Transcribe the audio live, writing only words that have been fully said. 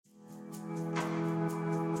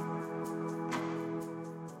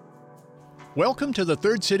Welcome to the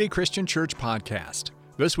Third City Christian Church podcast.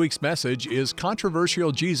 This week's message is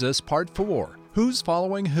Controversial Jesus Part 4, Who's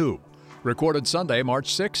Following Who? Recorded Sunday,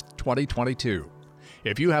 March 6, 2022.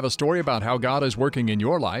 If you have a story about how God is working in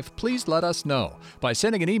your life, please let us know by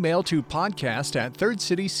sending an email to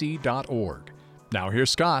podcast@thirdcityc.org. Now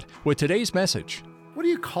here's Scott with today's message. What are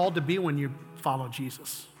you called to be when you follow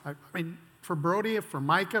Jesus? I mean, for Brody, for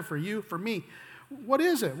Micah, for you, for me, what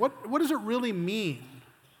is it? What does it really mean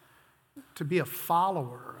to be a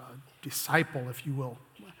follower, a disciple, if you will?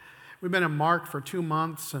 We've been in Mark for 2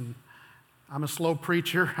 months, and I'm a slow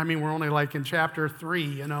preacher. I mean, we're only like in chapter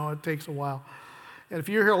 3, it takes a while. And if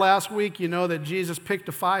you were here last week, you know that Jesus picked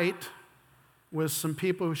a fight with some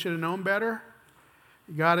people who should have known better.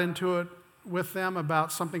 He got into it with them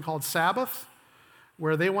about something called Sabbath,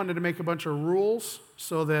 where they wanted to make a bunch of rules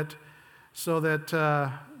so that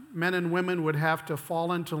men and women would have to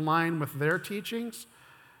fall into line with their teachings.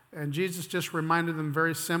 And Jesus just reminded them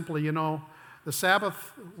very simply, the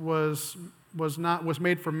Sabbath was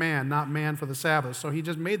made for man, not man for the Sabbath. So he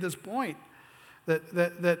just made this point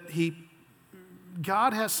that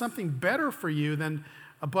God has something better for you than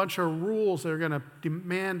a bunch of rules that are going to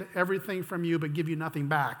demand everything from you but give you nothing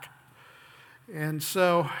back. And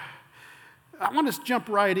so I want to jump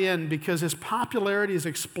right in because his popularity is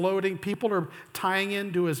exploding. People are tying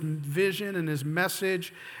into his vision and his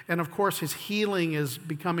message. And of course, his healing is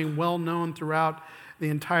becoming well known throughout the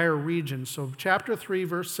entire region. So chapter 3,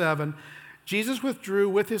 verse 7, Jesus withdrew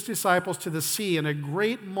with his disciples to the sea, and a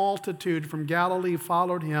great multitude from Galilee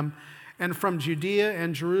followed him, and from Judea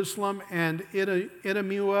and Jerusalem and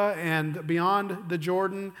Idumea and beyond the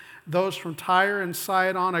Jordan, those from Tyre and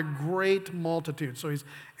Sidon, a great multitude. So he's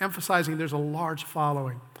emphasizing there's a large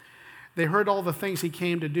following. They heard all the things he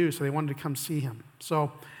came to do, so they wanted to come see him.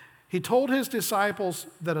 So he told his disciples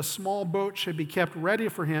that a small boat should be kept ready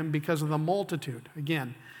for him because of the multitude.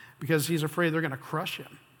 Again, because he's afraid they're going to crush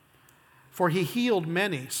him. For he healed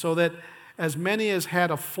many, so that as many as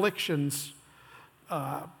had afflictions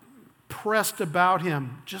pressed about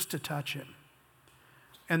him just to touch him.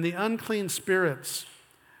 And the unclean spirits,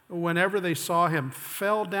 whenever they saw him,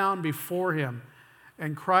 fell down before him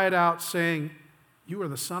and cried out, saying, "You are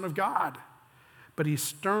the Son of God." But he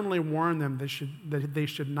sternly warned them that they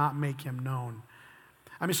should not make him known.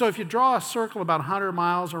 I mean, so if you draw a circle about 100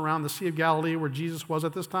 miles around the Sea of Galilee where Jesus was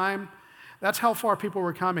at this time, that's how far people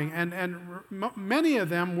were coming. And many of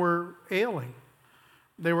them were ailing.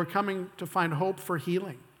 They were coming to find hope for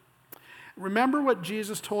healing. Remember what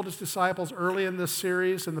Jesus told his disciples early in this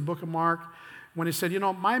series in the book of Mark when he said,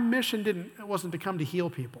 my mission wasn't to come to heal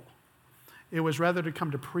people. It was rather to come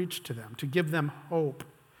to preach to them, to give them hope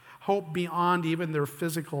beyond even their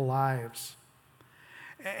physical lives.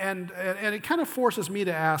 And it kind of forces me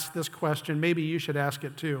to ask this question. Maybe you should ask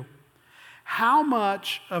it too. How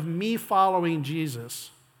much of me following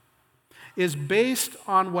Jesus is based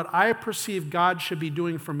on what I perceive God should be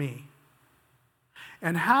doing for me?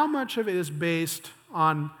 And how much of it is based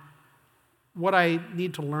on what I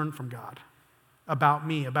need to learn from God about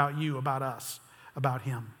me, about you, about us, about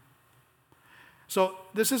him? So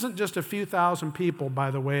this isn't just a few thousand people, by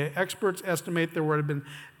the way. Experts estimate there would have been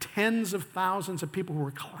tens of thousands of people who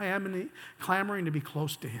were clamoring to be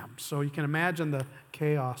close to him. So you can imagine the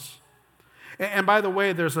chaos. And by the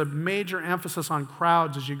way, there's a major emphasis on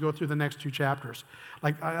crowds as you go through the next 2 chapters.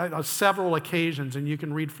 Like several occasions, and you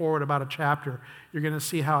can read forward about a chapter, you're going to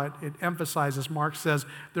see how it emphasizes. Mark says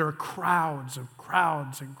there are crowds and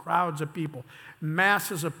crowds and crowds of people,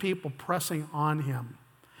 masses of people pressing on him.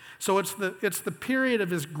 So it's the period of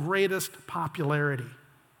his greatest popularity.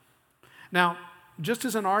 Now, just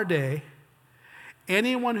as in our day,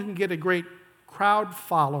 anyone who can get a great crowd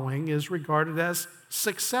following is regarded as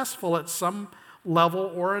successful at some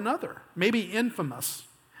level or another, maybe infamous,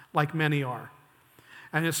 like many are.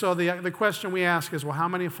 And so the question we ask is, well, how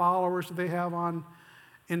many followers do they have on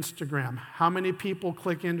Instagram? How many people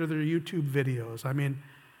click into their YouTube videos? I mean,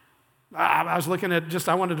 I was looking at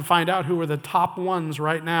I wanted to find out who are the top ones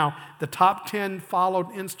right now. The top 10 followed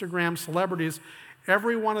Instagram celebrities,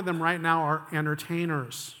 every one of them right now are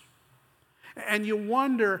entertainers. And you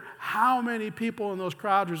wonder how many people in those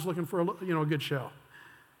crowds are just looking for a good show.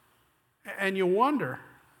 And you wonder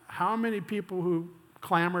how many people who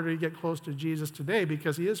clamor to get close to Jesus today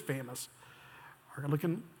because he is famous are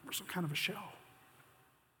looking for some kind of a show.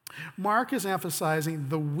 Mark is emphasizing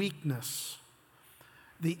the weakness,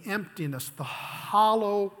 the emptiness, the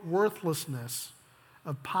hollow worthlessness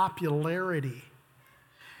of popularity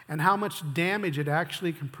and how much damage it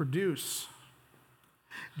actually can produce.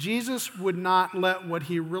 Jesus would not let what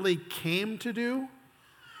he really came to do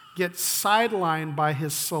get sidelined by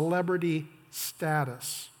his celebrity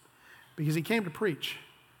status because he came to preach.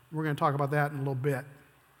 We're going to talk about that in a little bit.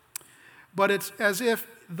 But it's as if,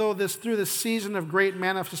 through this season of great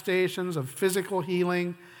manifestations of physical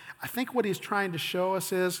healing, I think what he's trying to show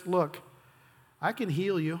us is, look, I can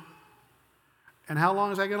heal you. And how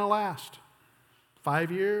long is that going to last?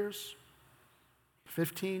 5 years?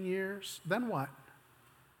 15 years? Then what?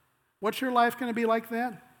 What's your life going to be like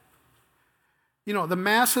then? You know, the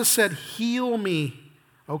masses said, heal me.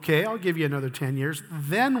 Okay, I'll give you another 10 years.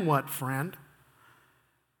 Then what, friend?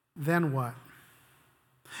 Then what?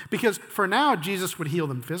 Because for now, Jesus would heal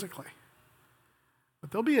them physically.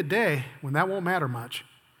 But there'll be a day when that won't matter much.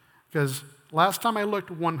 Because last time I looked,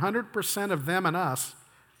 100% of them and us,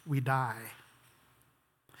 we die.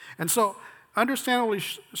 And so, understandably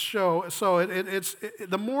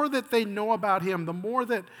the more that they know about him, the more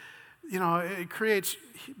that, it creates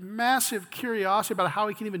massive curiosity about how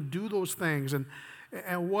he can even do those things and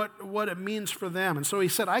what it means for them. And so he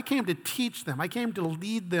said, I came to teach them. I came to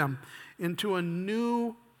lead them into a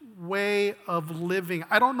new way of living.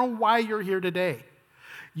 I don't know why you're here today.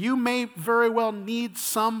 You may very well need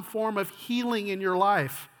some form of healing in your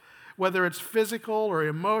life, whether it's physical or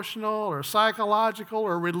emotional or psychological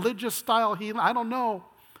or religious style healing. I don't know.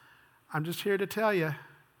 I'm just here to tell you,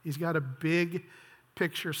 he's got a big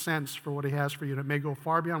picture sense for what he has for you, and it may go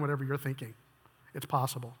far beyond whatever you're thinking. It's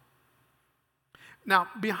possible. Now,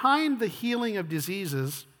 behind the healing of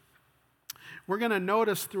diseases, we're going to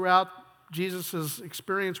notice throughout Jesus'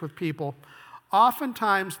 experience with people,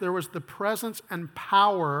 oftentimes there was the presence and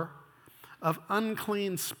power of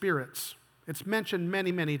unclean spirits. It's mentioned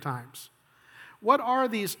many, many times. What are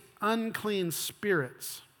these unclean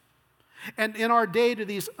spirits? And in our day, do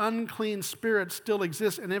these unclean spirits still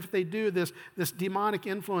exist? And if they do, this demonic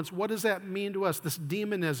influence, what does that mean to us, this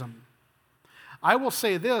demonism? I will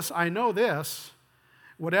say this, I know this,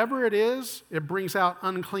 whatever it is, it brings out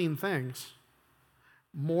unclean things.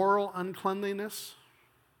 Moral uncleanliness,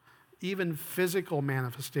 even physical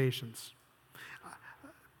manifestations.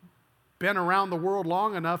 Been around the world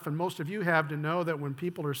long enough, and most of you have, to know that when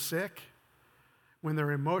people are sick, when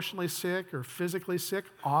they're emotionally sick or physically sick,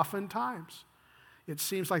 oftentimes it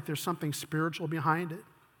seems like there's something spiritual behind it.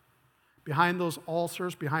 Behind those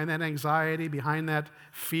ulcers, behind that anxiety, behind that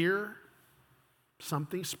fear,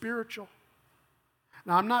 something spiritual.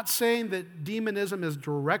 Now, I'm not saying that demonism is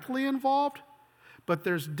directly involved, but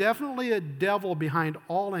there's definitely a devil behind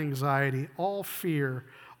all anxiety, all fear,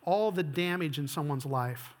 all the damage in someone's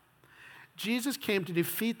life. Jesus came to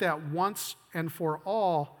defeat that once and for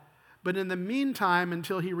all, but in the meantime,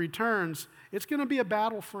 until he returns, it's going to be a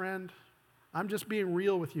battle, friend. I'm just being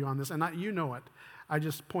real with you on this, and you know it. I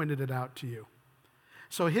just pointed it out to you.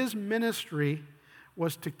 So his ministry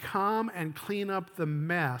was to come and clean up the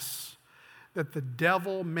mess that the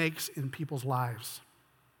devil makes in people's lives.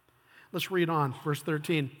 Let's read on, verse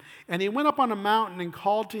 13. And he went up on a mountain and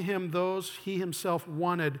called to him those he himself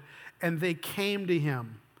wanted, and they came to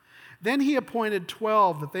him. Then he appointed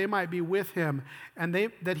 12 that they might be with him, and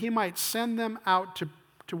that he might send them out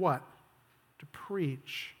to what? To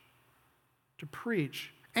preach. To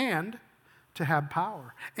preach, and to have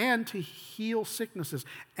power, and to heal sicknesses,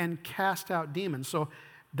 and cast out demons. So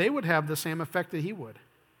they would have the same effect that he would.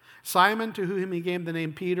 Simon, to whom he gave the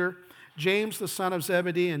name Peter, James the son of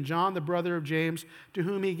Zebedee, and John the brother of James, to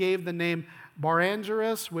whom he gave the name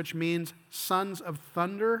Boanerges, which means sons of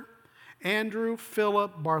thunder, Andrew,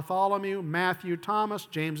 Philip, Bartholomew, Matthew, Thomas,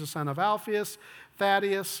 James the son of Alphaeus,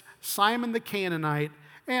 Thaddeus, Simon the Canaanite,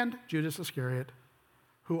 and Judas Iscariot,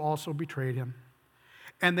 who also betrayed him.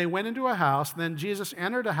 And they went into a house. Then Jesus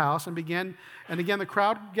entered a house and again the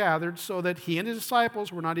crowd gathered so that he and his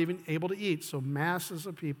disciples were not even able to eat, so masses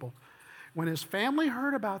of people. When his family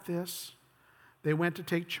heard about this, they went to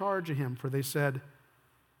take charge of him, for they said,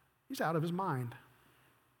 he's out of his mind.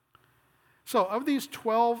 So of these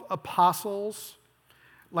 12 apostles,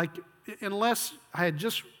 unless I had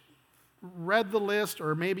just read the list,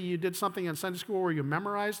 or maybe you did something in Sunday school where you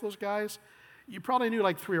memorized those guys, you probably knew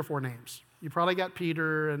 3 or 4 names. You probably got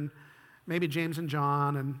Peter and maybe James and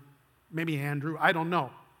John and maybe Andrew. I don't know.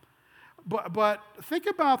 But think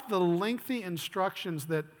about the lengthy instructions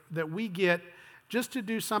that we get just to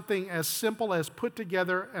do something as simple as put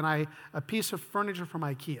together a piece of furniture from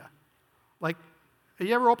IKEA. Have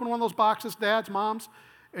you ever opened one of those boxes, dads, moms,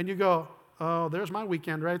 and you go, oh, there's my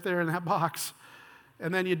weekend right there in that box.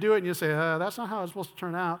 And then you do it and you say, that's not how it's supposed to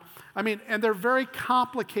turn out. And they're very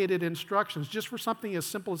complicated instructions just for something as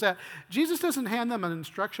simple as that. Jesus doesn't hand them an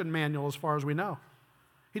instruction manual as far as we know.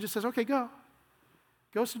 He just says, okay, go.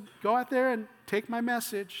 Go out there and take my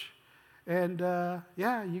message. And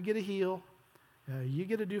you get a heal. You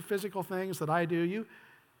get to do physical things that I do.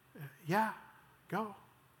 Yeah, go.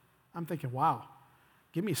 I'm thinking, wow,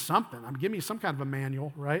 give me something. Give me some kind of a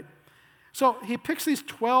manual, right? So he picks these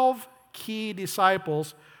 12 key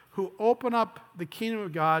disciples who open up the kingdom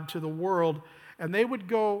of God to the world, and they would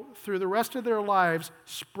go through the rest of their lives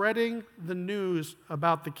spreading the news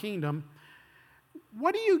about the kingdom.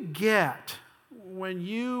 What do you get when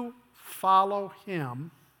you follow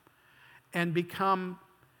him and become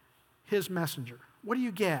his messenger? What do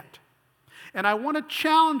you get? And I want to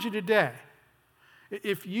challenge you today.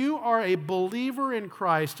 If you are a believer in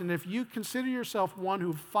Christ, and if you consider yourself one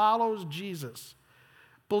who follows Jesus,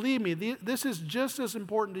 believe me, this is just as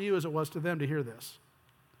important to you as it was to them to hear this.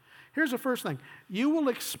 Here's the first thing. You will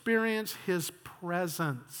experience his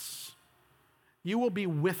presence. You will be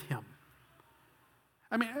with him.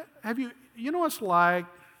 I mean, you know what it's like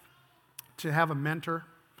to have a mentor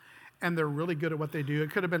and they're really good at what they do?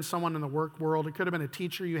 It could have been someone in the work world. It could have been a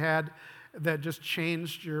teacher you had that just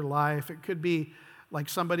changed your life. It could be like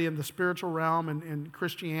somebody in the spiritual realm and in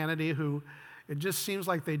Christianity who it just seems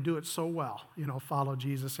like they do it so well, follow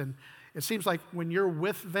Jesus. And it seems like when you're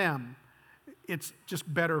with them, it's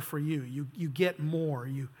just better for you. You get more.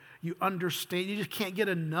 You understand. You just can't get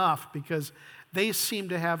enough because they seem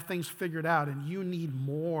to have things figured out and you need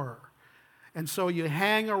more. And so you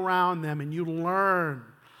hang around them and you learn.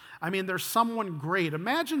 I mean, there's someone great.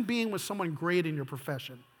 Imagine being with someone great in your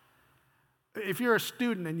profession. If you're a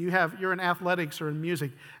student and you're in athletics or in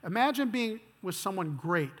music, imagine being with someone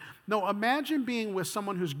great. No, imagine being with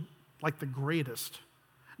someone who's like the greatest.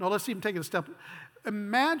 No, let's even take it a step.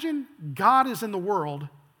 Imagine God is in the world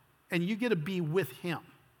and you get to be with him.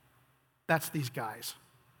 That's these guys.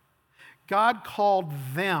 God called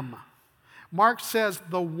them. Mark says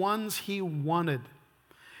the ones he wanted.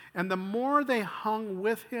 And the more they hung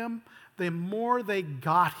with him, the more they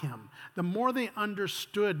got him, the more they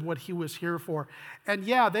understood what he was here for. And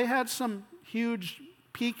yeah, they had some huge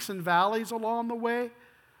peaks and valleys along the way,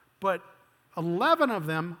 but 11 of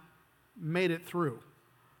them made it through.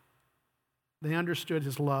 They understood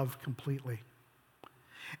his love completely.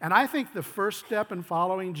 And I think the first step in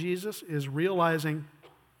following Jesus is realizing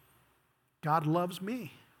God loves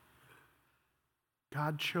me.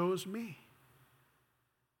 God chose me.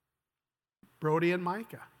 Brody and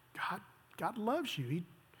Micah, God loves you.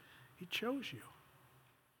 He chose you.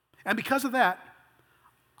 And because of that,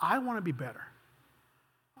 I want to be better.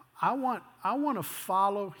 I want to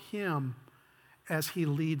follow him as he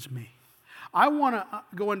leads me. I want to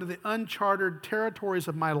go into the uncharted territories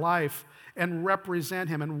of my life and represent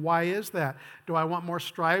him. And why is that? Do I want more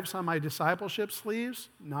stripes on my discipleship sleeves?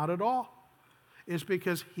 Not at all. It's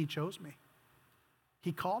because he chose me.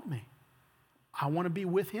 He called me. I want to be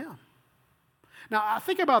with him. Now,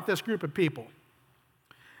 think about this group of people.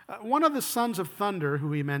 One of the sons of thunder,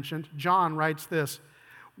 who he mentioned, John, writes this: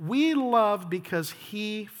 "We love because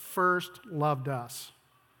he first loved us."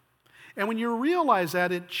 And when you realize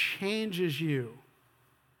that, it changes you.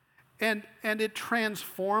 And it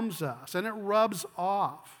transforms us, and it rubs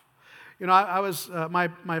off. I was,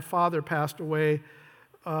 my father passed away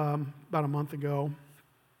about a month ago,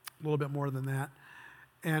 a little bit more than that.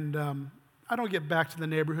 And I don't get back to the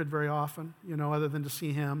neighborhood very often, other than to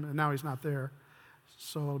see him, and now he's not there.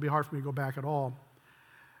 So it'll be hard for me to go back at all.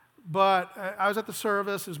 But I was at the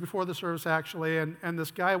service, it was before the service actually, and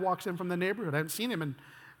this guy walks in from the neighborhood. I hadn't seen him in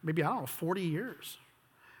maybe, 40 years.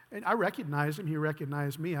 And I recognized him, he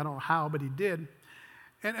recognized me. I don't know how, but he did.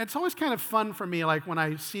 And it's always kind of fun for me, like when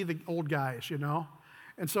I see the old guys,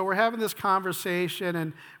 And so we're having this conversation,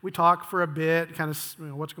 and we talk for a bit, kind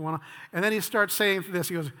of what's going on. And then he starts saying this.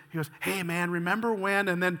 He goes, "Hey, man, remember when?"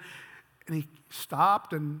 And he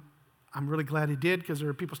stopped, and I'm really glad he did because there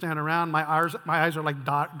are people standing around. My eyes are like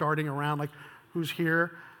darting around, like, who's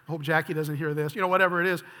here? I hope Jackie doesn't hear this, whatever it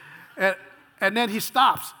is. And then he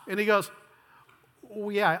stops, and he goes, "Oh,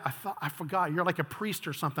 yeah, I forgot. You're like a priest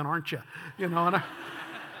or something, aren't you?" And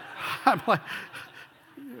I'm like,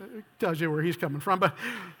 it tells you where he's coming from. But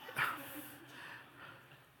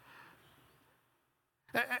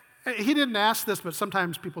he didn't ask this, but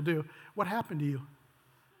sometimes people do. "What happened to you?"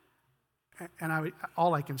 And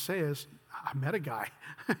all I can say is, I met a guy.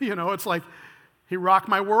 It's like he rocked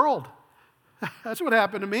my world. That's what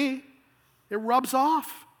happened to me. It rubs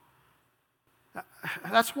off.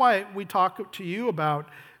 That's why we talk to you about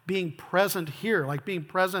being present here, like being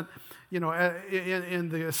present, in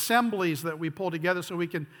the assemblies that we pull together so we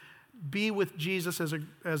can be with Jesus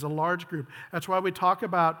as a large group. That's why we talk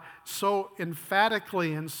about so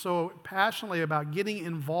emphatically and so passionately about getting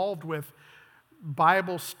involved with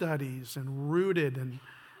Bible studies and Rooted and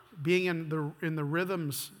being in the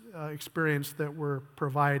rhythms experience that we're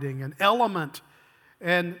providing, and Element,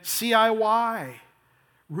 and CIY,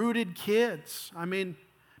 Rooted Kids. I mean,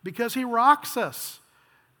 because he rocks us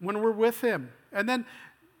when we're with him. And then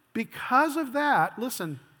because of that,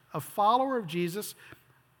 listen, a follower of Jesus,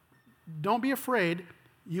 don't be afraid,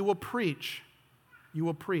 you will preach. You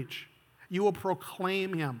will preach. You will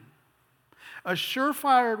proclaim him. A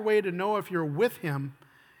surefire way to know if you're with him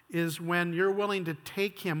is when you're willing to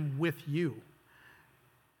take him with you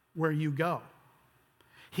where you go.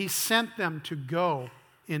 He sent them to go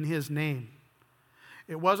in his name.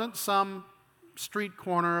 It wasn't some street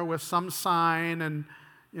corner with some sign and,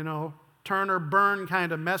 turn or burn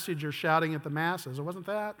kind of message you're shouting at the masses. It wasn't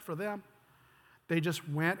that for them. They just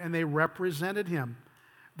went and they represented him.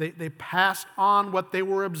 They passed on what they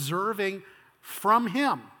were observing from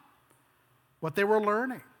him, what they were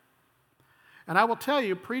learning. And I will tell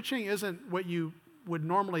you, preaching isn't what you would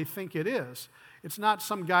normally think it is. It's not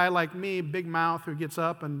some guy like me, big mouth, who gets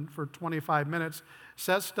up and for 25 minutes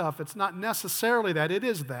says stuff. It's not necessarily that. It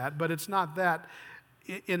is that, but it's not that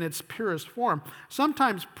in its purest form.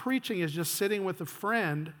 Sometimes preaching is just sitting with a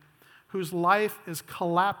friend whose life is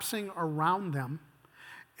collapsing around them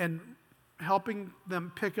and helping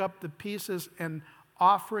them pick up the pieces and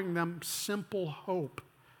offering them simple hope.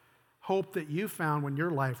 Hope that you found when your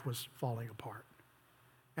life was falling apart,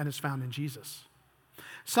 and it's found in Jesus.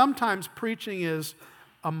 Sometimes preaching is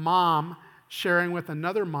a mom sharing with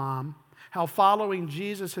another mom how following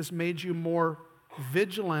Jesus has made you more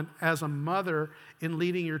vigilant as a mother in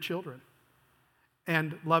leading your children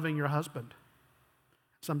and loving your husband.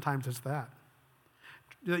 Sometimes it's that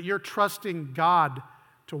you're trusting God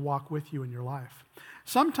to walk with you in your life.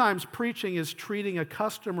 Sometimes preaching is treating a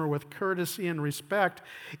customer with courtesy and respect,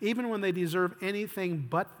 even when they deserve anything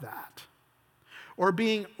but that. Or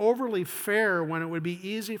being overly fair when it would be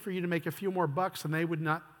easy for you to make a few more bucks and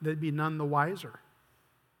they'd be none the wiser.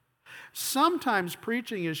 Sometimes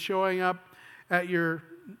preaching is showing up at your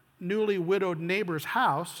newly widowed neighbor's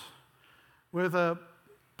house with a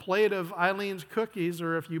plate of Eileen's cookies,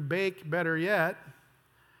 or if you bake, better yet,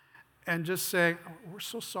 and just saying, we're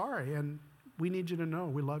so sorry, and we need you to know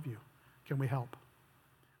we love you. Can we help?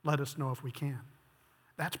 Let us know if we can.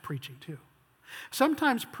 That's preaching too.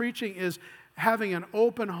 Sometimes preaching is having an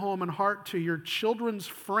open home and heart to your children's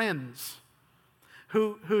friends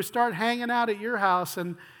who start hanging out at your house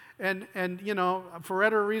and for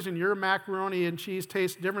whatever reason, your macaroni and cheese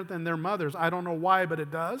tastes different than their mother's. I don't know why, but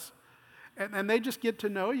it does. And they just get to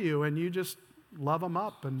know you, and you just love them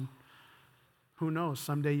up. And who knows,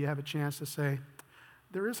 someday you have a chance to say,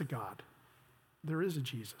 there is a God. There is a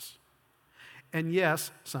Jesus. And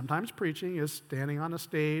yes, sometimes preaching is standing on a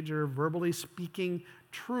stage or verbally speaking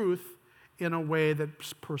truth in a way that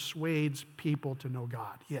persuades people to know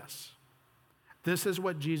God. Yes. This is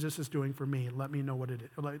what Jesus is doing for me. Let me know what it is.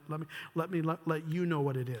 Let you know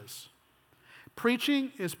what it is.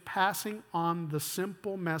 Preaching is passing on the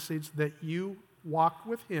simple message that you walk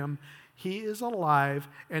with him. He is alive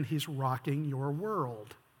and he's rocking your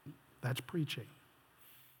world. That's preaching.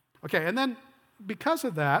 Okay, and then because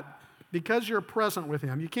of that, because you're present with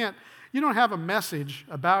him, you don't have a message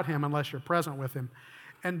about him unless you're present with him.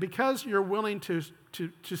 And because you're willing to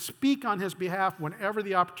speak on his behalf whenever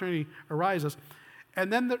the opportunity arises,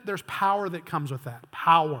 and then there's power that comes with that.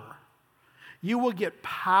 Power. You will get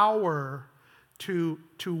power to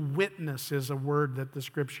witness is a word that the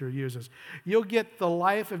scripture uses. You'll get the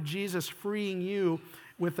life of Jesus freeing you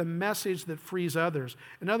with a message that frees others.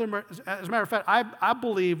 As a matter of fact, I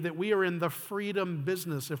believe that we are in the freedom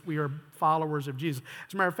business if we are followers of Jesus.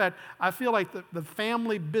 As a matter of fact, I feel like the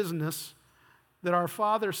family business that our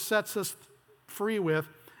Father sets us free with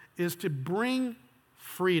is to bring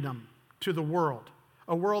freedom to the world,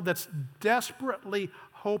 a world that's desperately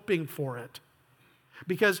hoping for it.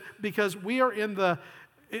 Because we are in the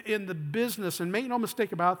business, and make no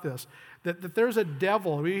mistake about this, that there's a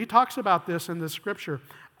devil. He talks about this in the scripture,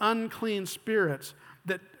 unclean spirits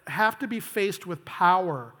that have to be faced with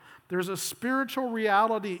power. There's a spiritual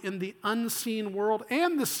reality in the unseen world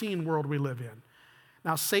and the seen world we live in.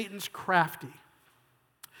 Now, Satan's crafty.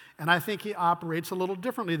 And I think he operates a little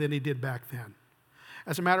differently than he did back then.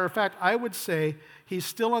 As a matter of fact, I would say he's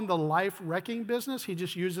still in the life-wrecking business. He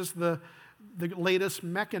just uses the latest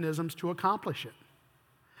mechanisms to accomplish it.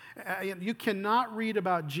 You cannot read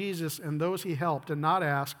about Jesus and those he helped and not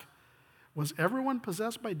ask, was everyone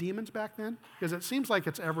possessed by demons back then? Because it seems like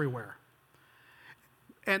it's everywhere.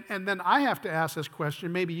 And then I have to ask this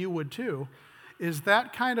question, maybe you would too, is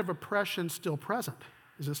that kind of oppression still present?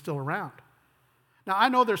 Is it still around? Now, I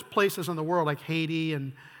know there's places in the world like Haiti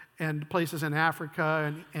and and places in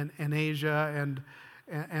Africa and Asia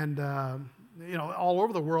and all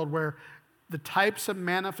over the world where the types of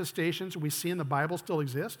manifestations we see in the Bible still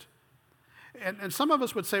exist. And some of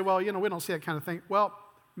us would say, well, we don't see that kind of thing. Well,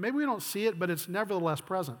 maybe we don't see it, but it's nevertheless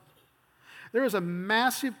present. There is a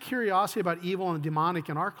massive curiosity about evil and demonic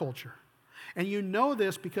in our culture. And you know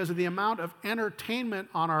this because of the amount of entertainment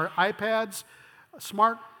on our iPads,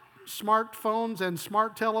 smartphones, and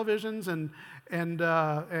smart televisions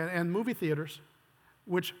and movie theaters,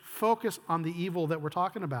 which focus on the evil that we're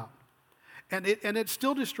talking about. And it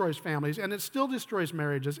still destroys families, and it still destroys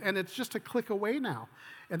marriages, and it's just a click away now.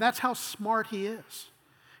 And that's how smart he is.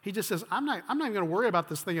 He just says, I'm not even going to worry about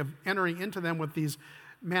this thing of entering into them with these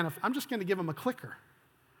I'm just going to give them a clicker.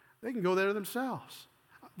 They can go there themselves.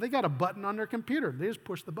 They got a button on their computer. They just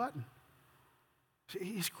push the button.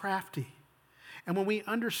 He's crafty. And when we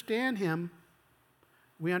understand him,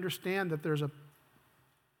 we understand that there's a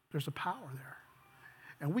power there.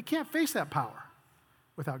 And we can't face that power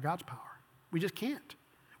without God's power. We just can't.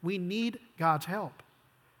 We need God's help.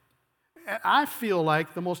 I feel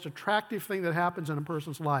like the most attractive thing that happens in a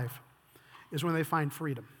person's life is when they find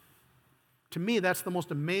freedom. To me, that's the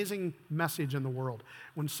most amazing message in the world.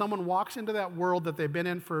 When someone walks into that world that they've been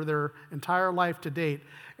in for their entire life to date,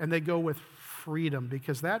 and they go with freedom,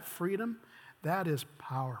 because that freedom, that is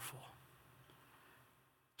powerful.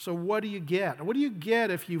 So what do you get? What do you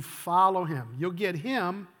get if you follow him? You'll get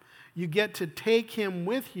him, you get to take him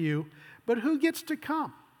with you, but who gets to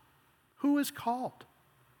come? Who is called?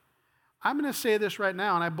 I'm going to say this right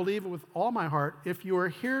now, and I believe it with all my heart. If you are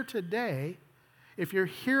here today, if you're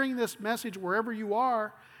hearing this message wherever you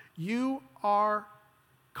are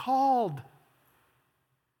called.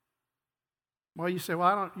 Well, you say,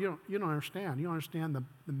 well, you don't understand. You don't understand the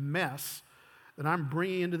mess that I'm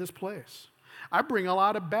bringing into this place. I bring a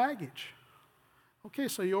lot of baggage. Okay,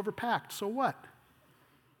 so you overpacked. So what?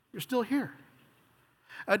 You're still here.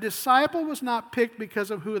 A disciple was not picked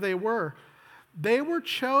because of who they were. They were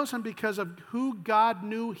chosen because of who God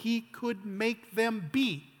knew he could make them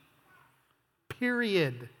be.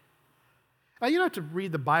 Period. Now, you don't have to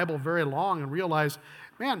read the Bible very long and realize,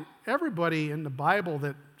 man, everybody in the Bible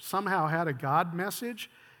that somehow had a God message,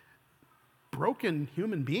 broken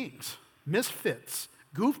human beings, misfits,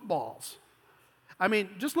 goofballs. I mean,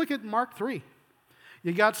 just look at Mark 3.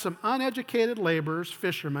 You got some uneducated laborers,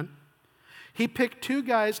 fishermen. He picked two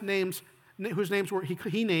guys' whose names were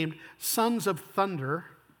he named sons of thunder,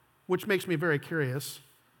 which makes me very curious.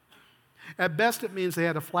 At best, it means they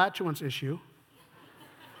had a flatulence issue.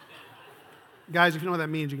 Guys, if you know what that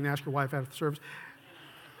means, you can ask your wife after the service.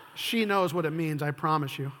 She knows what it means, I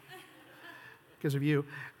promise you, because of you.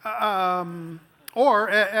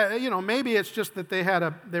 Maybe it's just that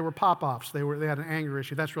they were pop-offs. They had an anger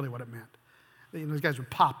issue. That's really what it meant. Those guys would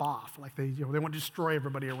pop off, like they want to destroy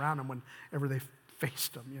everybody around them whenever they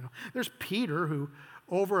faced them. There's Peter, who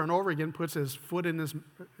over and over again puts his foot in his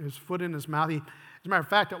mouth. As a matter of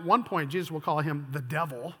fact, at one point, Jesus will call him the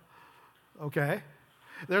devil. Okay.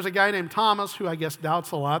 There's a guy named Thomas who I guess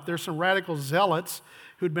doubts a lot. There's some radical zealots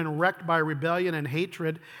who'd been wrecked by rebellion and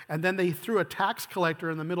hatred, and then they threw a tax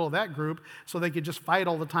collector in the middle of that group so they could just fight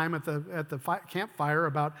all the time at the campfire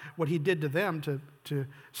about what he did to them to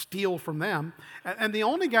steal from them. And the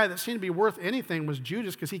only guy that seemed to be worth anything was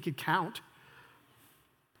Judas, because he could count.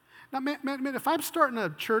 Now, man, if I'm starting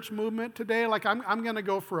a church movement today, like I'm going to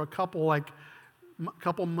go for a couple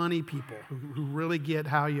money people who really get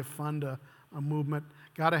how you fund a movement.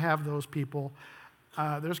 Got to have those people.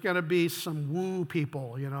 There's going to be some woo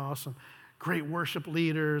people, some great worship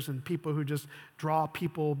leaders and people who just draw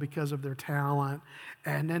people because of their talent.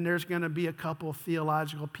 And then there's going to be a couple of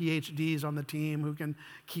theological PhDs on the team who can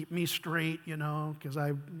keep me straight, because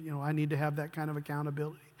I need to have that kind of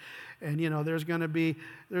accountability. And there's going to be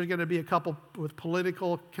a couple with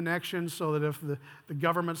political connections, so that if the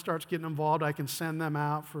government starts getting involved, I can send them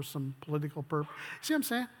out for some political purpose. See what I'm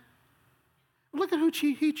saying? Look at who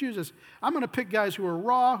he chooses. I'm going to pick guys who are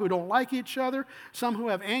raw, who don't like each other, some who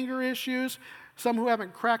have anger issues, some who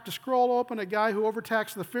haven't cracked a scroll open, a guy who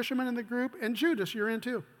overtaxed the fishermen in the group, and Judas, you're in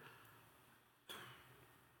too.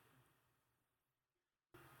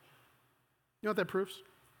 You know what that proves?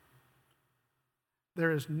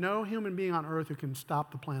 There is no human being on earth who can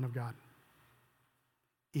stop the plan of God.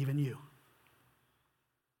 Even you.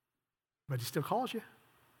 But he still calls you.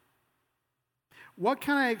 What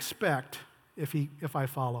can I expect if I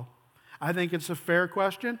follow? I think it's a fair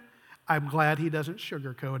question. I'm glad he doesn't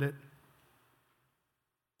sugarcoat it.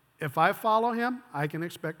 If I follow him, I can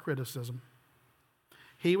expect criticism.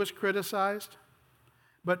 He was criticized,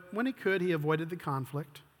 but when he could, he avoided the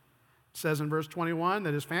conflict. It says in verse 21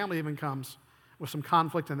 that his family even comes with some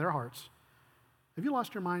conflict in their hearts. Have you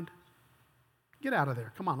lost your mind? Get out of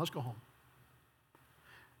there. Come on, let's go home.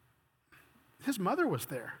 His mother was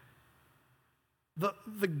there.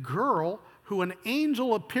 The girl who an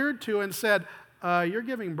angel appeared to and said, you're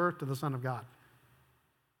giving birth to the Son of God.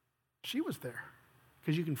 She was there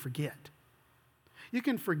because you can forget. You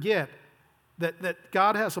can forget that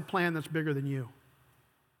God has a plan that's bigger than you.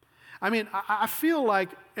 I mean, I feel like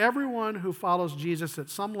everyone who follows Jesus at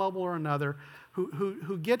some level or another,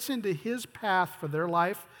 who gets into his path for their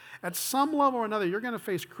life, at some level or another, you're going to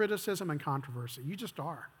face criticism and controversy. You just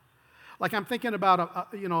are. Like I'm thinking about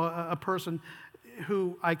a person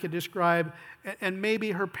who I could describe, and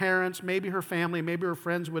maybe her parents, maybe her family, maybe her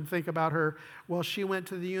friends would think about her, well, she went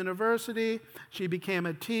to the university, she became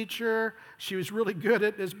a teacher, she was really good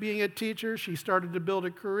at being a teacher, she started to build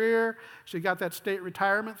a career, she got that state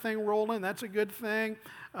retirement thing rolling, that's a good thing,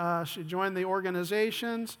 she joined the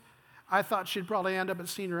organizations. I thought she'd probably end up at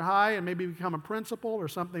senior high and maybe become a principal or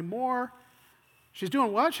something more. She's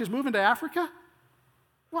doing what? She's moving to Africa?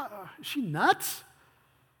 What? Is she nuts?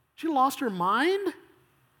 She lost her mind?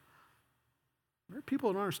 There are people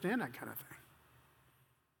who don't understand that kind of thing.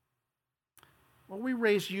 Well, we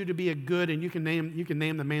raised you to be a good, and you can name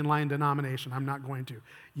the mainline denomination. I'm not going to.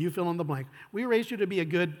 You fill in the blank. We raised you to be a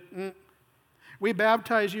good. We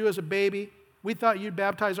baptized you as a baby. We thought you'd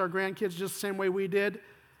baptize our grandkids just the same way we did.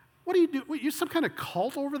 What do you do? You some kind of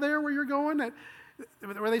cult over there where you're going,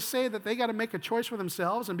 where they say that they got to make a choice for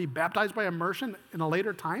themselves and be baptized by immersion in a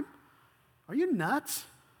later time? Are you nuts?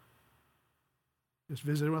 Just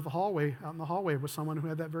visited out in the hallway with someone who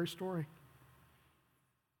had that very story.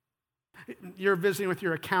 You're visiting with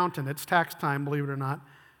your accountant. It's tax time, believe it or not.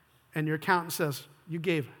 And your accountant says, you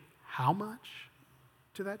gave how much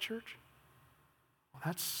to that church? Well,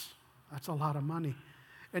 that's a lot of money.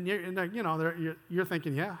 And you're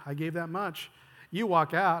thinking, yeah, I gave that much. You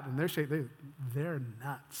walk out, and they're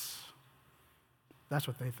nuts. That's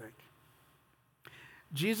what they think.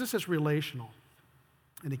 Jesus is relational,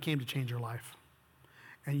 and he came to change your life.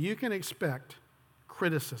 And you can expect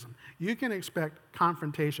criticism. You can expect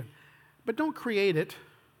confrontation. But don't create it.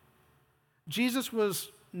 Jesus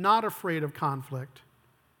was not afraid of conflict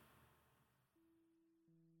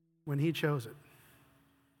when he chose it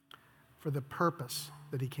for the purpose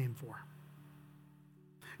that he came for.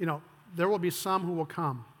 There will be some who will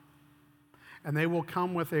come, and they will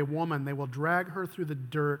come with a woman. They will drag her through the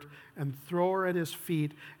dirt and throw her at his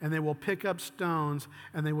feet, and they will pick up stones,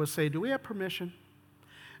 and they will say, do we have permission?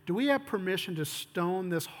 Do we have permission to stone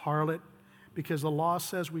this harlot because the law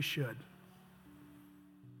says we should?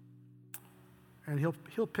 And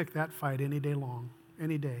he'll pick that fight any day long,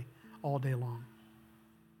 any day, all day long,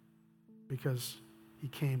 because he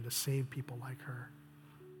came to save people like her,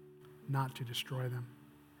 not to destroy them.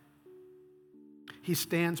 He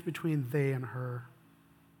stands between they and her.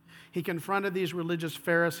 He confronted these religious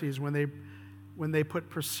Pharisees when they put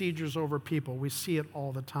procedures over people. We see it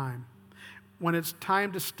all the time. When it's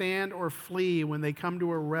time to stand or flee, when they come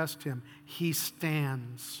to arrest him, he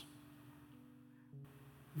stands.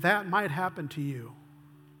 That might happen to you.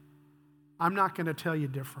 I'm not going to tell you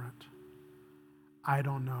different. I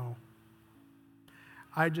don't know.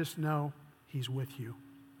 I just know he's with you.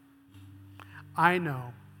 I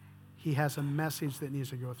know he has a message that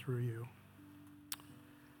needs to go through you.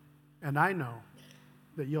 And I know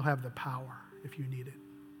that you'll have the power if you need it.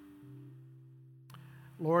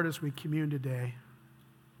 Lord, as we commune today,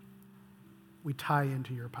 we tie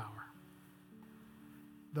into your power.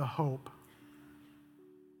 The hope,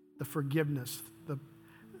 the forgiveness,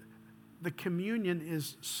 the communion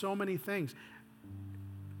is so many things.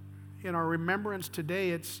 In our remembrance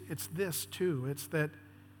today, it's this too. It's that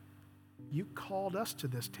you called us to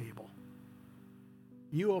this table.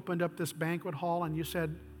 You opened up this banquet hall and you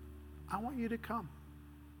said, I want you to come.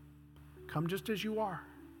 Come just as you are.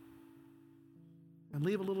 And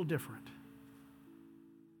leave a little different.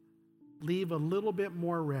 Leave a little bit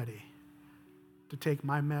more ready to take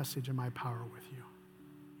my message and my power with you.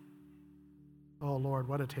 Oh, Lord,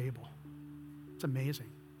 what a table. It's amazing.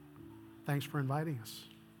 Thanks for inviting us.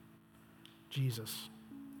 Jesus.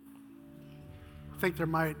 I think there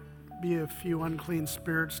might be a few unclean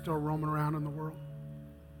spirits still roaming around in the world.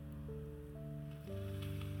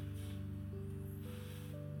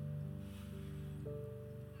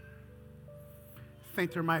 I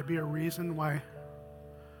think there might be a reason why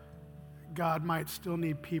God might still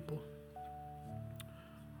need people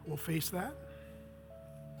who will face that.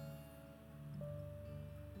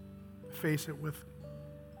 Face it with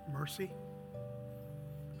mercy.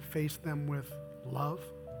 Face them with love.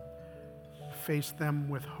 Face them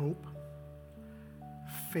with hope.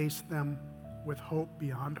 face them with hope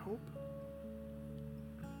beyond hope?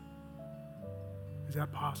 Is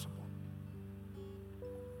that possible?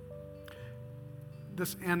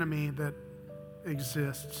 This enemy that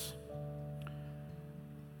exists,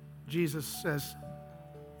 Jesus says,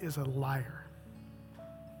 is a liar.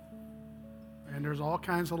 And there's all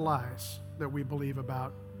kinds of lies that we believe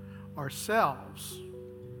about ourselves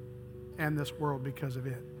and this world because of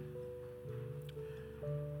it.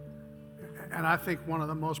 And I think one of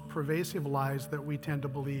the most pervasive lies that we tend to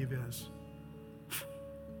believe is,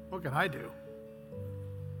 what can I do?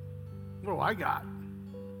 What do I got?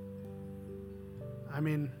 I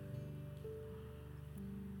mean,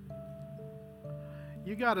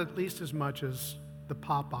 you got at least as much as the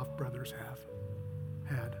Popoff brothers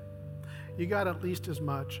had. You got at least as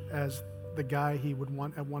much as the guy he would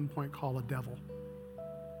at one point call a devil.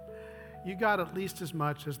 You got at least as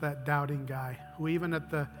much as that doubting guy who even at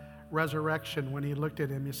the resurrection, when he looked at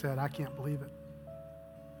him, he said, I can't believe it.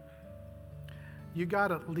 You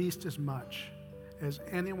got at least as much as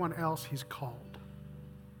anyone else he's called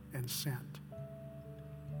and sent.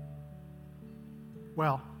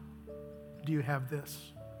 Well, do you have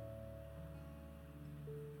this?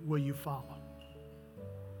 Will you follow?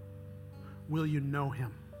 Will you know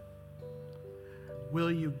him?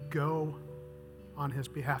 Will you go on his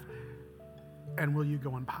behalf? And will you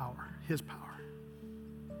go in power, his power?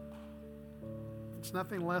 It's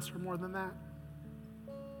nothing less or more than that.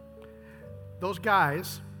 Those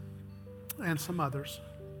guys and some others,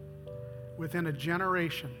 within a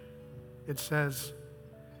generation, it says,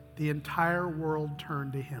 the entire world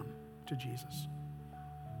turned to him, to Jesus.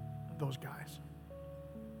 Those guys.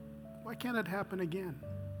 Why can't it happen again?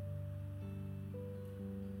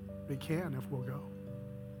 It can if we'll go.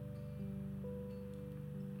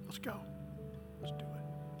 Let's go. Let's do it.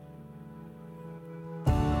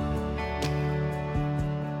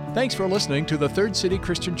 Thanks for listening to the Third City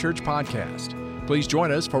Christian Church podcast. Please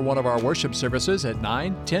join us for one of our worship services at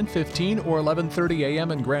 9, 10:15, or 11:30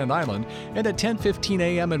 a.m. in Grand Island and at 10:15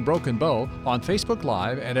 a.m. in Broken Bow on Facebook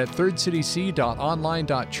Live and at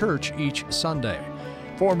thirdcityc.online.church each Sunday.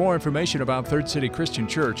 For more information about Third City Christian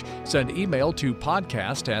Church, send email to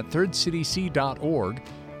podcast@thirdcityc.org,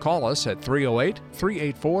 call us at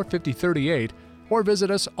 308-384-5038, or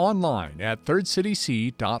visit us online at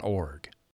thirdcityc.org.